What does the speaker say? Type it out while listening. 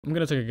I'm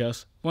gonna take a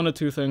guess. One or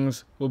two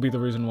things will be the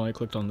reason why I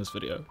clicked on this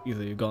video.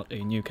 Either you got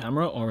a new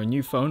camera or a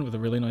new phone with a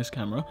really nice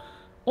camera,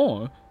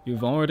 or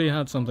you've already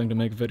had something to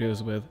make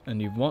videos with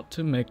and you want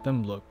to make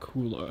them look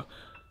cooler.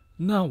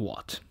 Now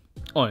what?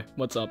 Oi,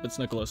 what's up? It's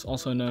Nicholas,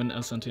 also known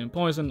as Sentient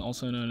Poison,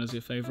 also known as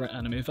your favorite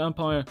anime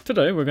vampire.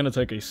 Today we're gonna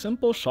take a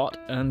simple shot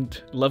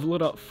and level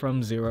it up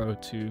from 0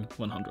 to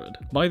 100.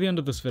 By the end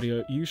of this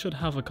video, you should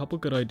have a couple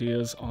good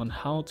ideas on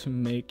how to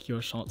make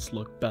your shots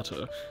look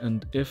better.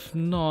 And if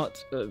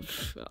not,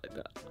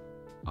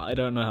 I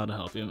don't know how to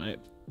help you, mate.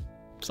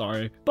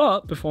 Sorry.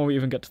 But before we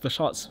even get to the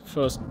shots,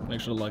 first make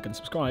sure to like and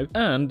subscribe,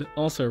 and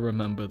also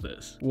remember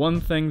this.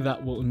 One thing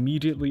that will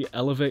immediately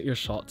elevate your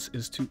shots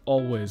is to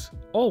always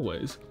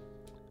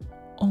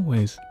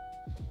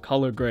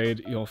color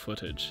grade your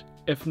footage.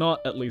 If not,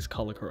 at least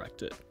color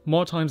correct it.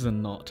 More times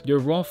than not, your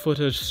raw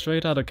footage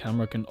straight out of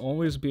camera can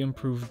always be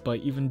improved by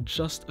even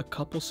just a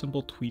couple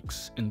simple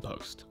tweaks in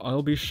post.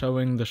 I'll be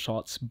showing the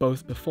shots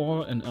both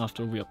before and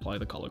after we apply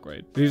the color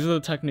grade. These are the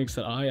techniques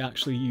that I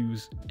actually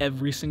use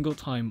every single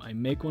time I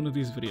make one of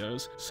these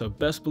videos, so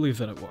best believe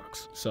that it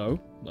works. So,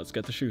 let's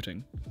get to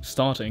shooting.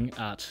 Starting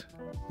at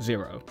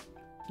 0.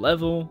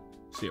 Level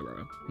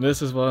 0.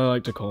 This is what I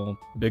like to call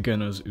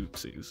beginner's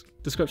oopsies.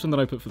 Description that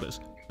I put for this: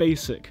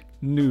 basic,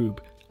 noob,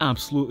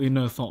 absolutely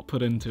no thought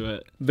put into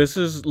it. This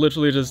is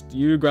literally just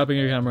you grabbing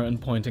your camera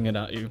and pointing it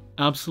at you.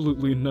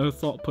 Absolutely no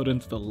thought put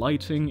into the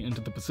lighting,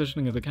 into the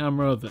positioning of the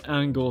camera, the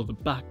angle, the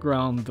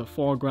background, the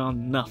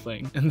foreground,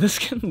 nothing. And this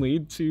can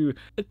lead to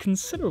a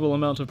considerable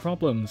amount of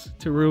problems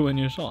to ruin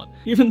your shot.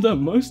 Even though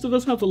most of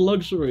us have the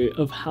luxury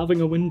of having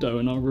a window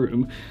in our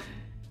room,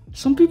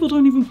 some people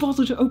don't even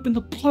bother to open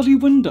the bloody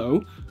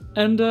window,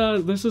 and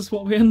this is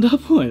what we end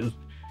up with.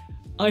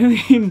 I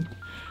mean,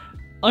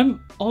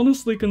 I'm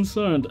honestly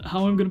concerned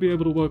how I'm going to be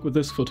able to work with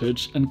this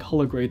footage and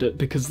color grade it,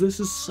 because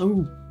this is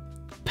so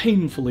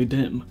painfully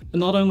dim. And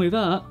not only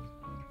that,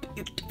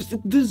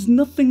 there's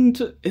nothing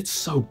to— it's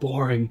so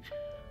boring.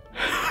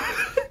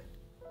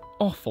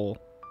 Awful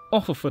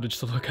footage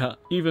to look at,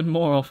 even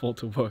more awful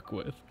to work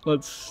with.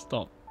 Let's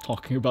stop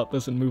talking about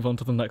this and move on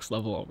to the next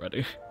level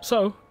already.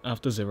 So,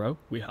 after 0,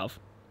 we have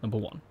number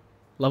 1.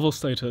 Level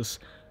status,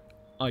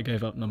 I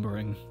gave up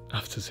numbering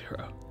after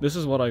 0. This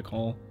is what I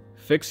call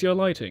fix your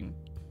lighting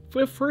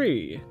for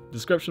free.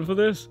 Description for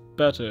this: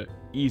 better,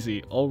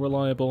 easy, all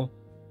reliable,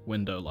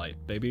 window light,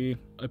 baby.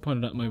 I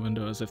pointed at my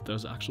window as if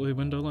there's actually a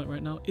window light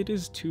right now. It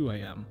is 2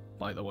 AM,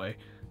 by the way.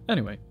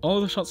 Anyway,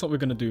 all the shots that we're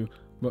gonna do,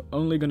 we're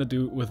only gonna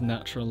do with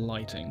natural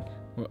lighting.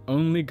 We're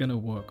only gonna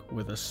work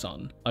with the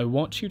sun. I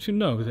want you to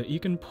know that you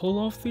can pull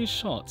off these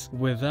shots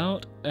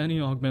without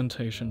any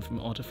augmentation from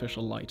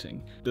artificial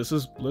lighting. This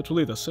is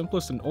literally the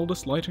simplest and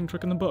oldest lighting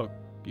trick in the book.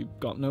 You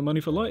got no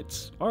money for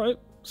lights? Alright,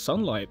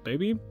 sunlight,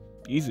 baby.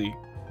 Easy.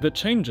 The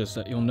changes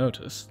that you'll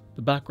notice: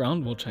 the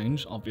background will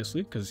change,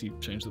 obviously, because you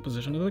change the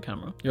position of the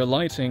camera. Your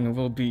lighting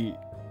will be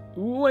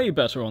way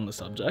better on the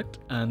subject,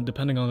 and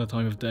depending on the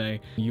time of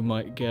day, you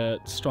might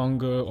get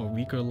stronger or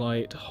weaker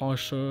light,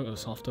 harsher or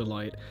softer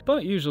light.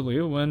 But usually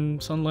when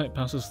sunlight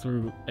passes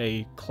through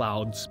a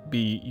cloud's,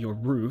 be your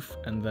roof,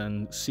 and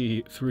then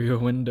see through your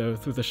window,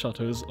 through the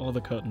shutters or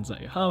the curtains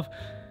that you have,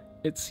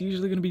 it's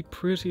usually going to be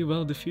pretty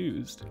well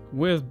diffused.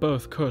 With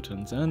both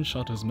curtains and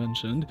shutters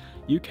mentioned,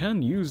 you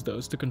can use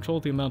those to control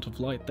the amount of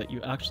light that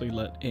you actually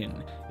let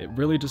in. It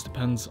really just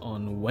depends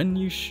on when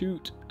you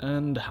shoot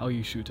and how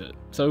you shoot it.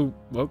 So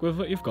work with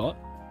what you've got,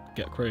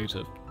 get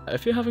creative.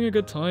 If you're having a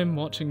good time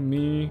watching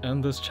me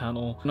and this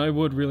channel, and I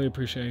would really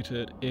appreciate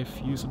it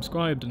if you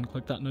subscribed and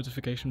clicked that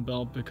notification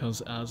bell, because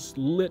as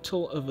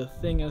little of a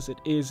thing as it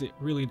is, it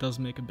really does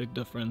make a big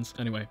difference.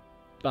 Anyway,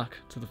 back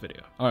to the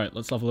video. Alright,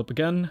 let's level up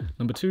again.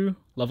 Number 2,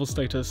 level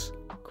status,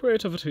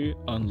 creativity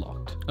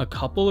unlocked. A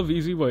couple of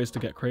easy ways to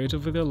get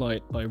creative with your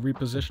light by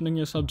repositioning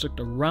your subject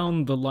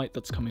around the light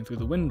that's coming through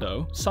the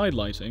window. Side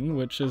lighting,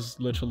 which is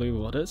literally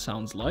what it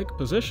sounds like.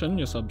 Position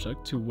your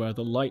subject to where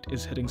the light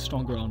is hitting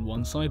stronger on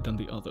one side than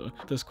the other.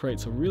 This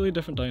creates a really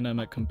different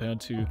dynamic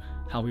compared to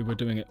how we were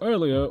doing it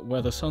earlier,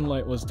 where the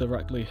sunlight was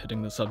directly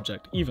hitting the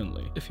subject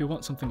evenly. If you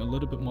want something a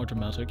little bit more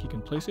dramatic, you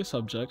can place your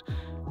subject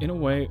in a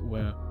way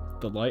where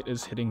the light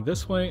is hitting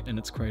this way and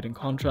it's creating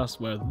contrast,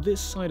 where this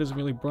side is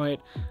really bright,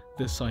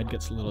 this side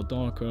gets a little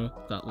darker,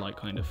 that light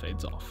kind of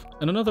fades off.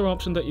 And another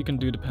option that you can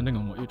do depending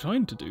on what you're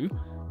trying to do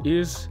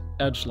is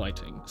edge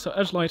lighting. So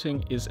edge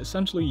lighting is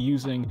essentially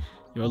using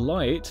your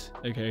light,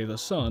 aka the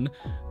sun,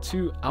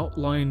 to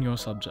outline your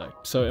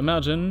subject. So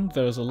imagine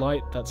there's a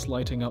light that's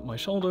lighting up my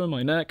shoulder,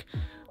 my neck,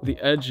 the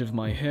edge of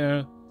my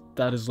hair.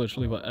 That is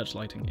literally what edge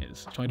lighting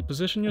is. Trying to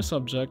position your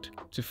subject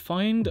to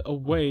find a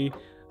way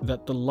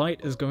that the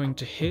light is going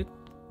to hit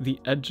the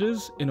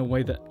edges in a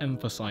way that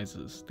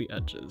emphasizes the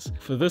edges.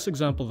 For this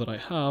example that I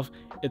have,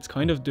 it's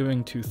kind of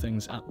doing two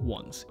things at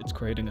once. It's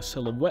creating a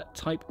silhouette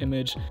type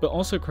image, but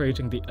also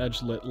creating the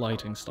edge lit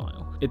lighting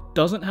style. It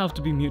doesn't have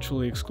to be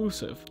mutually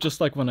exclusive. Just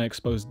like when I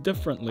expose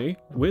differently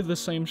with the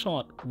same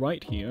shot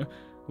right here,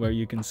 where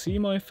you can see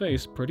my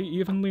face pretty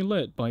evenly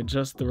lit by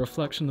just the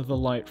reflection of the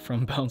light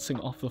from bouncing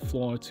off the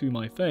floor to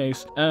my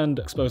face and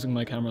exposing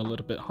my camera a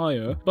little bit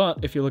higher.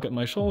 But if you look at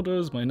my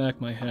shoulders, my neck,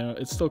 my hair,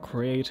 it's still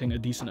creating a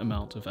decent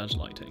amount of edge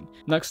lighting.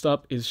 Next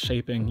up is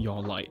shaping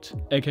your light,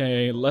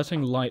 aka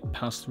letting light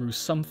pass through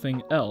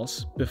something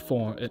else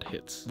before it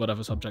hits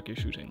whatever subject you're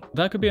shooting.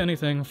 That could be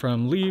anything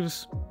from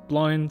leaves,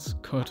 blinds,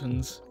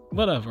 curtains,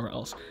 whatever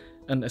else,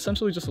 and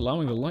essentially just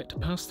allowing the light to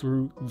pass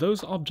through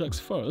those objects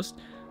first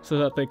so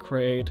that they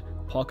create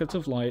pockets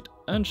of light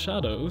and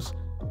shadows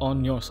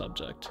on your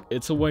subject.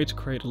 It's a way to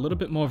create a little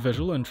bit more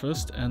visual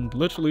interest, and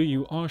literally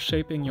you are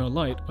shaping your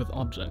light with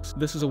objects.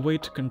 This is a way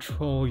to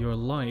control your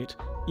light,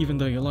 even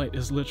though your light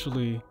is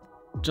literally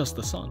just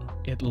the sun.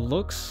 It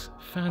looks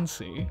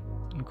fancy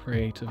and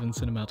creative and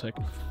cinematic,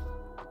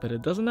 but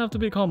it doesn't have to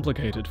be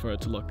complicated for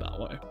it to look that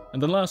way.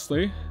 And then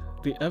lastly,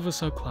 the ever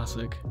so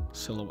classic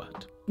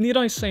silhouette. Need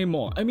I say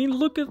more? I mean,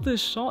 look at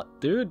this shot,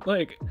 dude.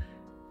 Like,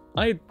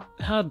 I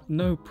had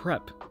no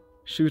prep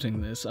shooting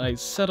this. I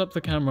set up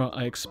the camera,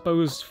 I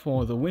exposed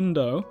for the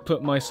window,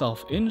 put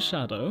myself in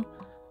shadow,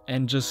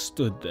 and just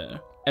stood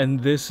there. And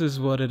this is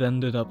what it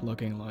ended up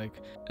looking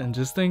like. And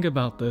just think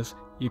about this.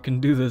 You can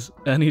do this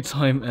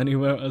anytime,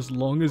 anywhere, as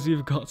long as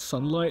you've got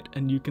sunlight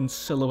and you can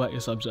silhouette your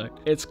subject.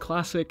 It's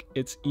classic,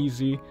 it's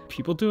easy,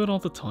 people do it all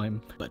the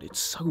time, but it's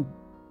so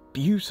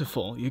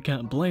beautiful, you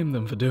can't blame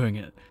them for doing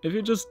it. If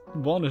you just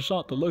want a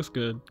shot that looks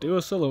good, do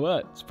a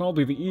silhouette. It's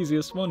probably the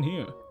easiest one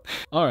here.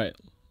 Alright,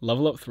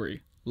 level up 3.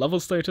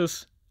 Level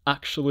status,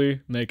 actually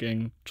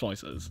making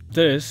choices.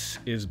 This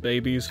is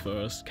baby's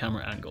first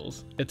camera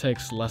angles. It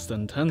takes less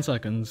than 10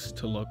 seconds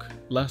to look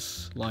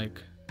less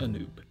like a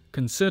noob.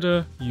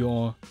 Consider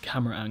your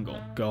camera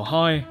angle. Go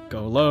high,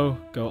 go low,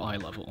 go eye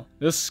level.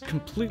 This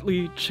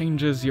completely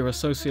changes your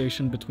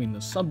association between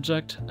the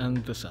subject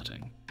and the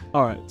setting.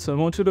 Alright, so I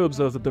want you to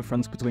observe the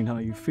difference between how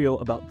you feel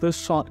about this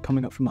shot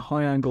coming up from a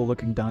high angle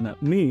looking down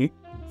at me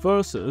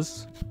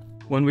versus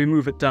when we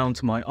move it down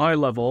to my eye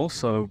level,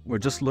 so we're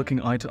just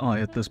looking eye to eye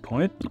at this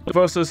point,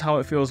 versus how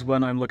it feels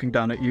when I'm looking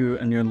down at you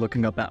and you're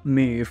looking up at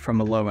me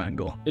from a low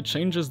angle. It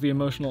changes the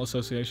emotional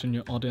association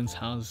your audience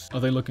has. Are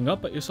they looking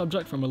up at your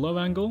subject from a low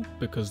angle?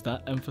 Because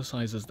that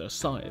emphasizes their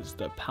size,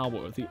 their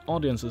power. The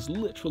audience is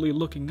literally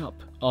looking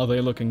up. Are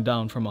they looking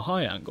down from a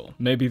high angle?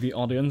 Maybe the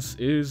audience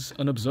is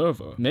an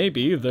observer.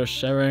 Maybe they're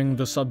sharing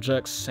the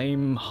subject's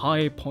same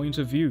high point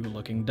of view,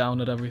 looking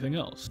down at everything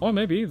else. Or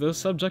maybe the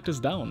subject is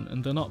down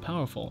and they're not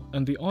powerful,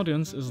 and the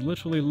audience is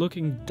literally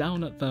looking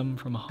down at them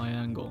from a high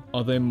angle.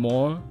 Are they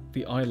more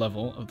the eye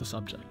level of the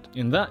subject?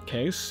 In that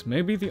case,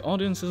 maybe the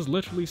audience is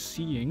literally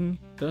seeing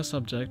their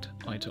subject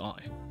eye to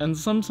eye. And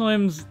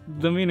sometimes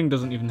the meaning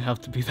doesn't even have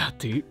to be that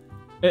deep.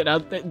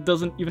 It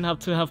doesn't even have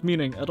to have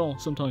meaning at all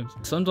sometimes.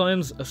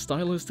 Sometimes a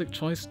stylistic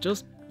choice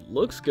just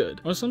looks good.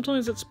 Or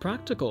sometimes it's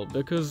practical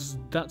because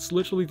that's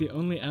literally the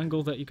only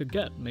angle that you could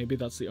get. Maybe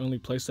that's the only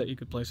place that you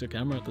could place your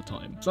camera at the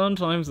time.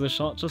 Sometimes the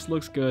shot just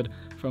looks good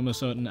from a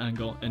certain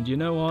angle, and you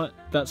know what?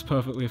 That's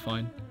perfectly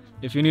fine.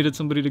 If you needed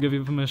somebody to give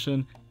you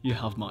permission, you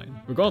have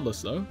mine.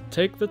 Regardless though,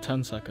 take the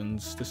 10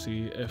 seconds to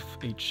see if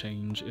a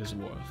change is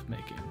worth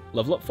making.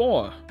 Level up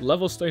 4.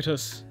 Level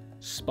status.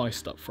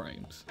 Spiced up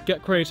frames.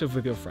 Get creative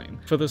with your frame.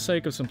 For the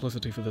sake of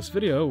simplicity for this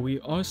video, we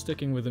are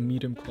sticking with a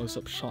medium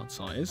close-up shot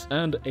size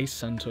and a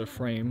center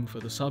frame for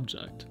the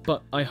subject.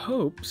 But I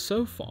hope,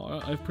 so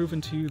far, I've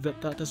proven to you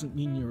that that doesn't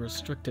mean you're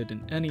restricted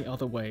in any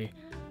other way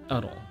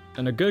at all.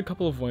 And a good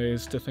couple of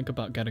ways to think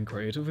about getting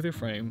creative with your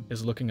frame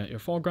is looking at your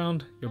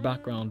foreground, your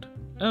background,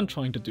 and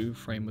trying to do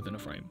frame within a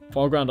frame.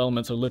 Foreground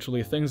elements are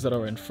literally things that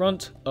are in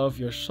front of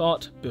your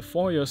shot,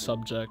 before your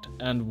subject,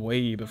 and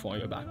way before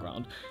your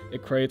background.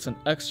 It creates an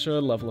extra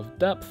level of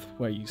depth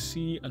where you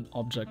see an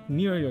object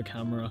near your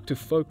camera to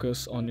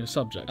focus on your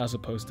subject, as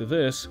opposed to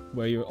this,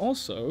 where you're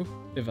also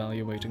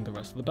evaluating the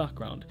rest of the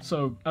background.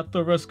 So, at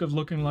the risk of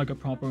looking like a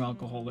proper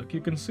alcoholic, you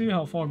can see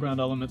how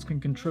foreground elements can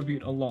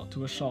contribute a lot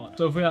to a shot.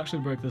 So if we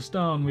actually break this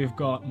down, we've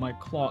got my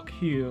clock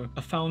here,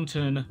 a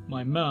fountain,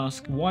 my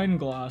mask, wine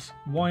glass,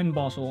 wine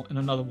bottle, and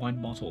another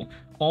wine bottle,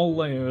 all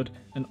layered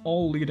and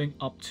all leading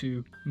up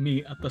to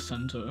me at the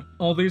center.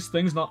 All these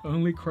things not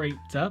only create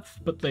depth,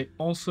 but they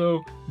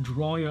also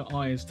draw your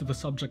eyes to the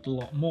subject a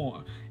lot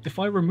more. If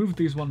I remove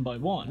these one by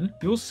one,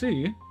 you'll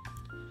see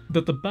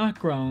that the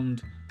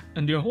background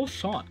and your whole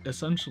shot,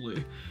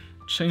 essentially,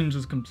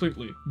 changes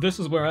completely. This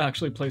is where I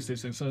actually place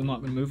these things, so I'm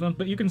not going to move them,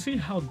 but you can see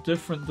how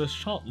different this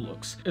shot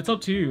looks. It's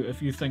up to you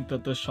if you think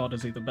that this shot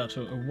is either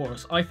better or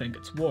worse. I think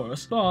it's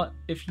worse, but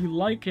if you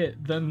like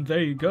it, then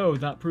there you go.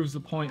 That proves the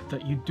point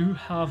that you do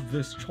have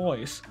this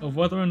choice of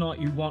whether or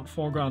not you want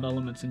foreground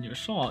elements in your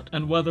shot,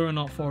 and whether or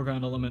not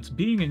foreground elements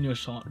being in your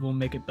shot will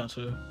make it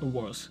better or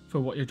worse for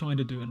what you're trying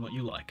to do and what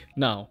you like.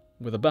 Now,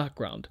 with a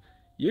background,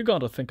 you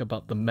gotta think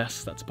about the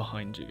mess that's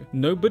behind you.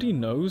 Nobody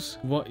knows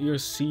what your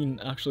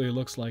scene actually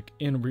looks like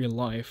in real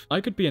life.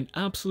 I could be an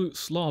absolute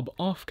slob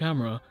off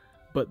camera,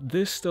 but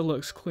this still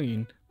looks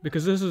clean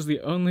because this is the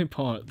only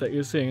part that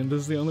you're seeing and this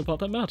is the only part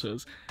that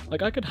matters.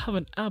 Like, I could have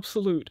an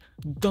absolute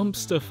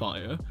dumpster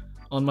fire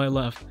on my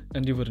left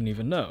and you wouldn't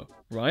even know,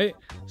 right?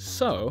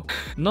 So,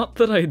 not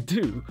that I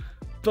do,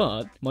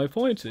 but my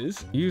point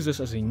is, use this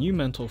as a new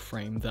mental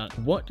frame that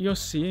what you're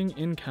seeing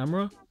in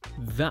camera,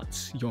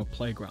 that's your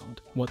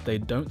playground. What they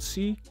don't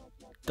see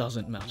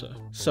doesn't matter.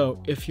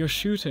 So if you're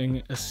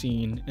shooting a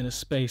scene in a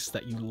space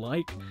that you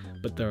like,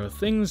 but there are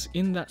things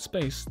in that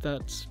space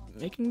that's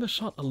making the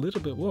shot a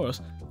little bit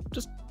worse,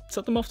 just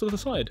set them off to the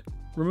side.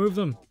 Remove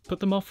them, put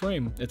them off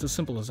frame. It's as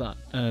simple as that.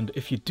 And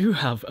if you do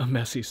have a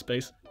messy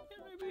space,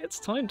 maybe it's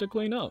time to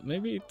clean up.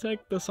 Maybe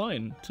take the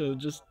sign to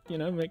just, you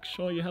know, make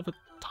sure you have a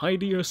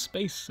tidier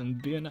space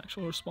and be an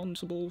actual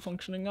responsible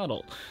functioning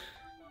adult.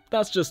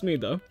 That's just me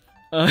though.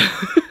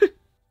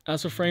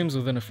 As for frames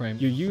within a frame,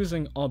 you're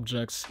using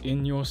objects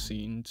in your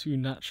scene to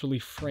naturally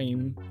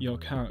frame your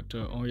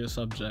character or your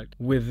subject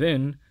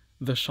within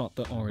the shot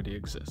that already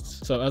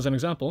exists. So as an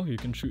example, you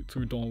can shoot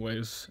through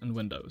doorways and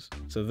windows.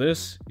 So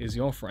this is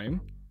your frame,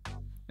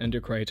 and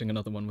you're creating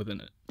another one within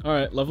it.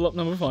 Alright, level up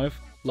number 5,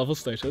 level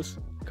status,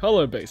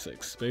 color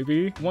basics,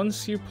 baby.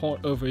 Once you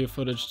port over your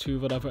footage to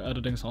whatever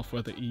editing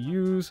software that you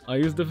use, I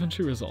use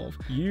Vinci Resolve,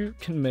 you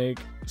can make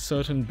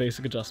certain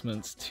basic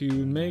adjustments to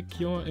make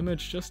your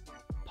image just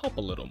pop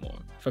a little more.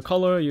 For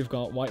color, you've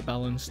got white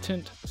balance,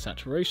 tint,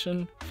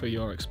 saturation. For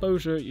your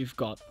exposure, you've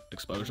got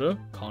exposure,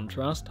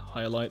 contrast,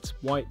 highlights,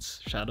 whites,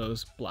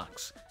 shadows,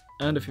 blacks.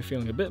 And if you're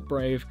feeling a bit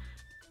brave,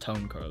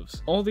 tone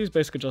curves. All these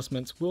basic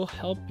adjustments will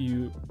help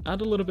you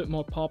add a little bit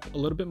more pop, a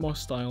little bit more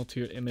style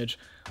to your image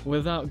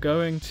without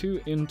going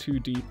too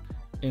deep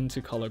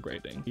into color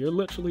grading. You're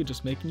literally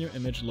just making your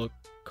image look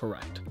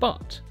correct.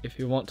 But if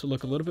you want to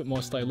look a little bit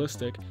more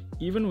stylistic,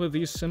 even with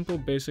these simple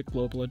basic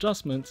global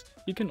adjustments,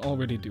 you can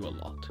already do a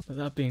lot. With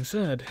that being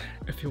said,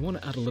 if you want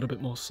to add a little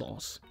bit more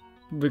sauce,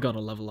 we gotta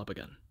level up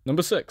again.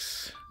 Number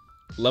 6,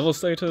 level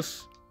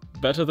status,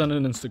 better than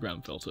an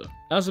Instagram filter.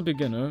 As a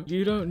beginner,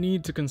 you don't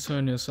need to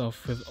concern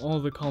yourself with all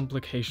the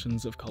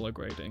complications of color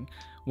grading.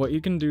 What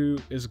you can do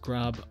is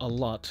grab a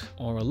LUT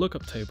or a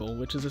lookup table,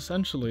 which is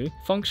essentially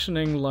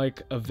functioning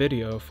like a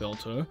video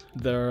filter.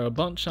 There are a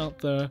bunch out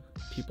there,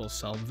 people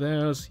sell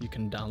theirs, you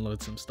can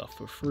download some stuff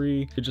for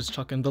free. You just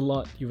chuck in the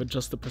LUT, you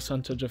adjust the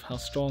percentage of how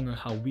strong or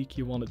how weak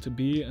you want it to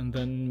be, and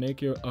then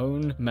make your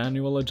own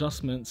manual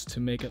adjustments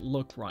to make it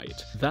look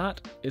right.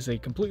 That is a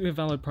completely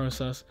valid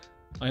process.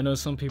 I know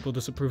some people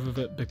disapprove of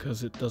it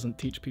because it doesn't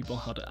teach people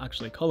how to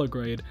actually color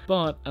grade,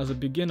 but as a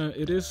beginner,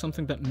 it is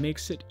something that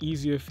makes it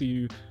easier for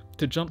you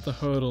to jump the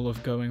hurdle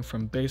of going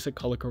from basic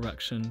color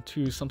correction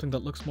to something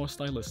that looks more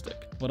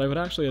stylistic. What I would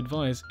actually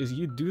advise is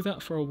you do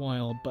that for a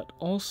while, but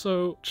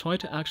also try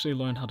to actually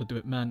learn how to do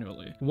it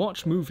manually.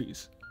 Watch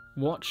movies,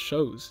 watch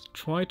shows,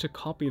 try to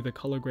copy the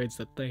color grades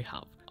that they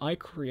have. I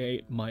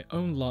create my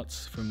own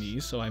LUTs for me,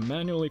 so I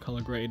manually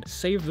color grade,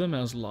 save them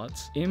as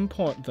LUTs,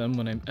 import them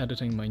when I'm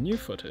editing my new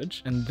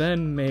footage, and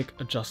then make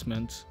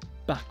adjustments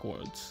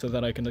backwards so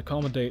that I can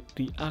accommodate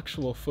the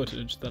actual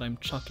footage that I'm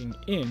chucking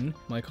in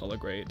my color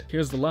grade.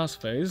 Here's the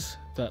last phase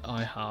that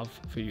I have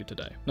for you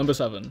today. Number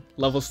 7,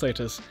 level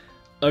status,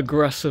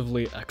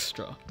 aggressively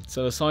extra.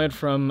 So aside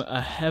from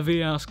a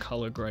heavy-ass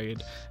color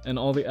grade and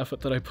all the effort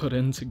that I put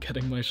into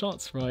getting my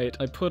shots right,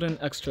 I put in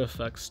extra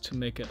effects to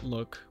make it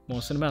look more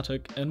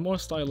cinematic and more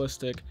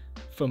stylistic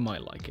for my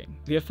liking.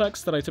 The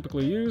effects that I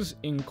typically use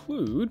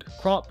include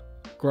crop,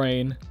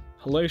 grain,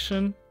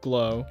 halation,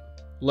 glow,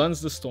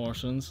 lens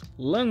distortions,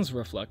 lens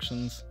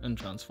reflections, and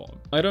transform.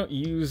 I don't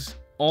use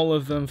all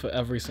of them for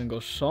every single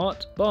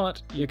shot,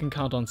 but you can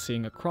count on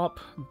seeing a crop,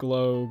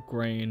 glow,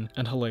 grain,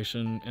 and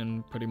halation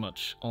in pretty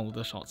much all of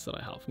the shots that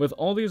I have. With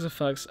all these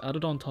effects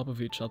added on top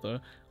of each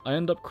other, I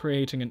end up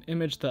creating an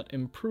image that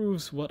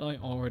improves what I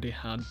already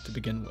had to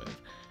begin with.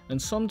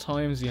 And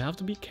sometimes you have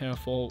to be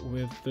careful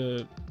with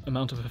the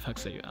amount of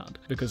effects that you add,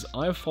 because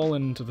I've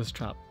fallen into this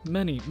trap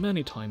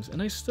many times,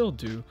 and I still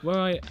do, where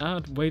I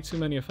add way too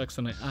many effects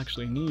than I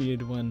actually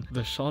need when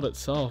the shot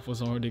itself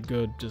was already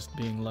good just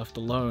being left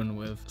alone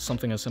with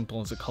something as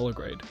simple as a color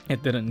grade.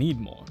 It didn't need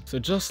more. So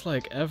just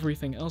like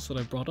everything else that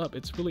I brought up,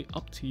 it's really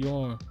up to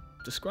your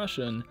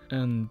discretion,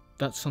 and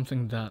that's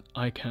something that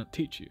I can't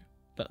teach you.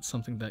 That's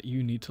something that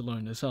you need to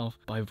learn yourself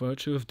by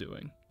virtue of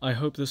doing. I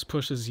hope this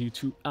pushes you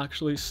to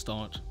actually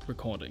start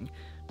recording,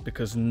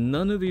 because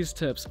none of these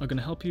tips are going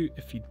to help you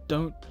if you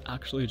don't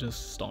actually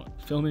just start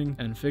filming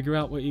and figure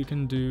out what you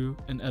can do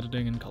in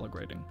editing and color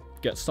grading.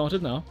 Get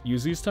started now,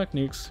 use these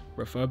techniques,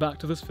 refer back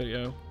to this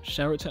video,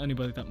 share it to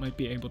anybody that might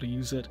be able to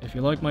use it. If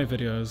you like my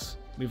videos,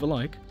 leave a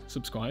like,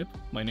 subscribe.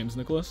 My name's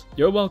Nicholas.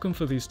 You're welcome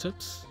for these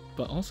tips,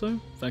 but also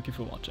thank you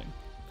for watching.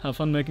 Have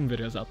fun making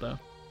videos out there.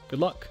 Good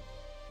luck.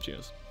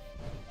 Cheers.